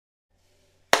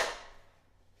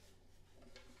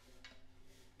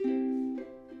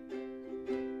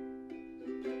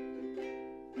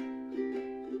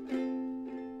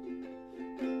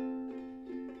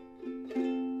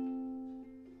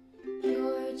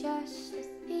just a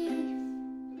thief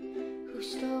who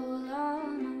stole all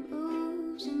my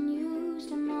moves and used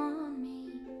them on me.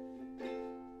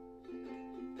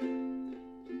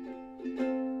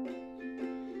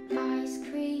 Ice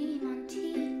cream on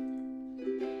teeth,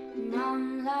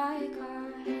 numb like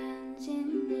our hands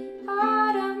in the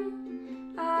autumn.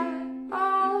 I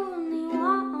only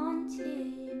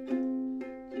wanted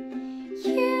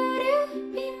you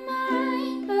to be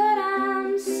mine, but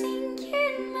I'm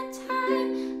sinking my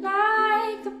time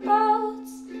like the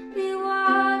boats we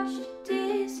watched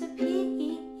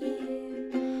disappear.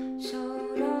 So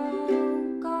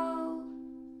don't go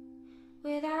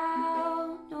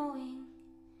without knowing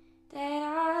that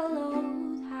I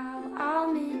loathe how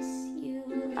I'll miss you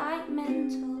like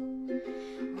mental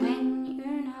when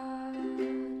you're not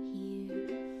here.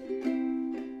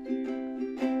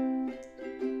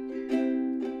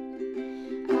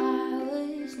 I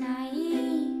was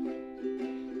naive,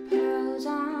 pearls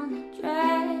on the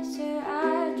dresser. I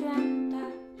dreamt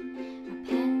up a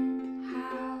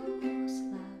penthouse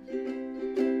love,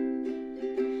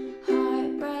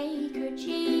 heartbreaker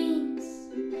jeans.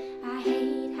 I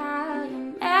hate how you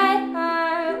met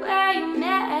her where you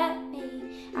met me.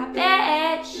 I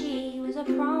bet she was a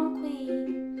prom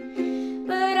queen,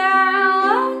 but I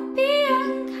won't be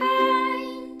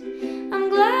unkind. I'm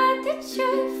glad that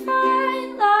you're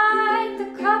fine, like the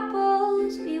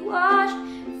couples we watched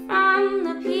from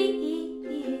the pier.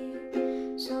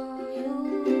 So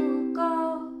you go,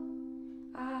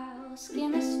 I'll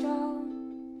skim a stone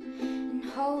and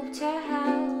hope to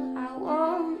hell I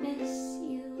won't miss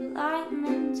you like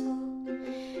mental.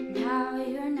 Now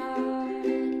you're not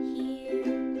here.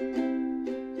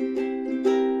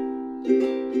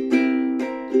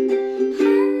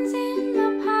 Hands in my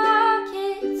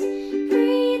pockets,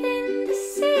 breathing the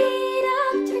seed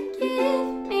up to give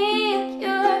me a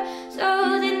cure, so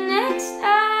that next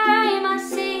time I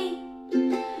see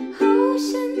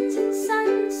oceans and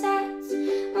sunsets,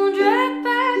 we'll drag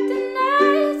back the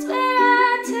nights where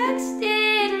I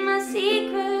texted my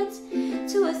secrets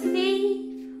to a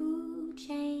thief who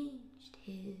changed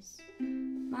his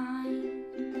mind.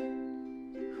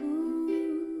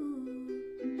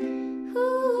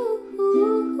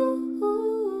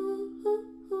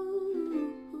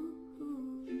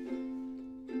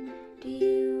 Do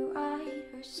you write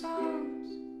her songs,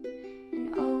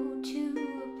 an ode to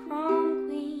a prom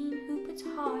queen who puts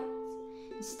hearts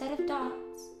instead of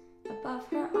dots above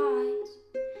her eyes?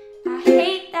 I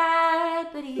hate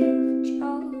that, but you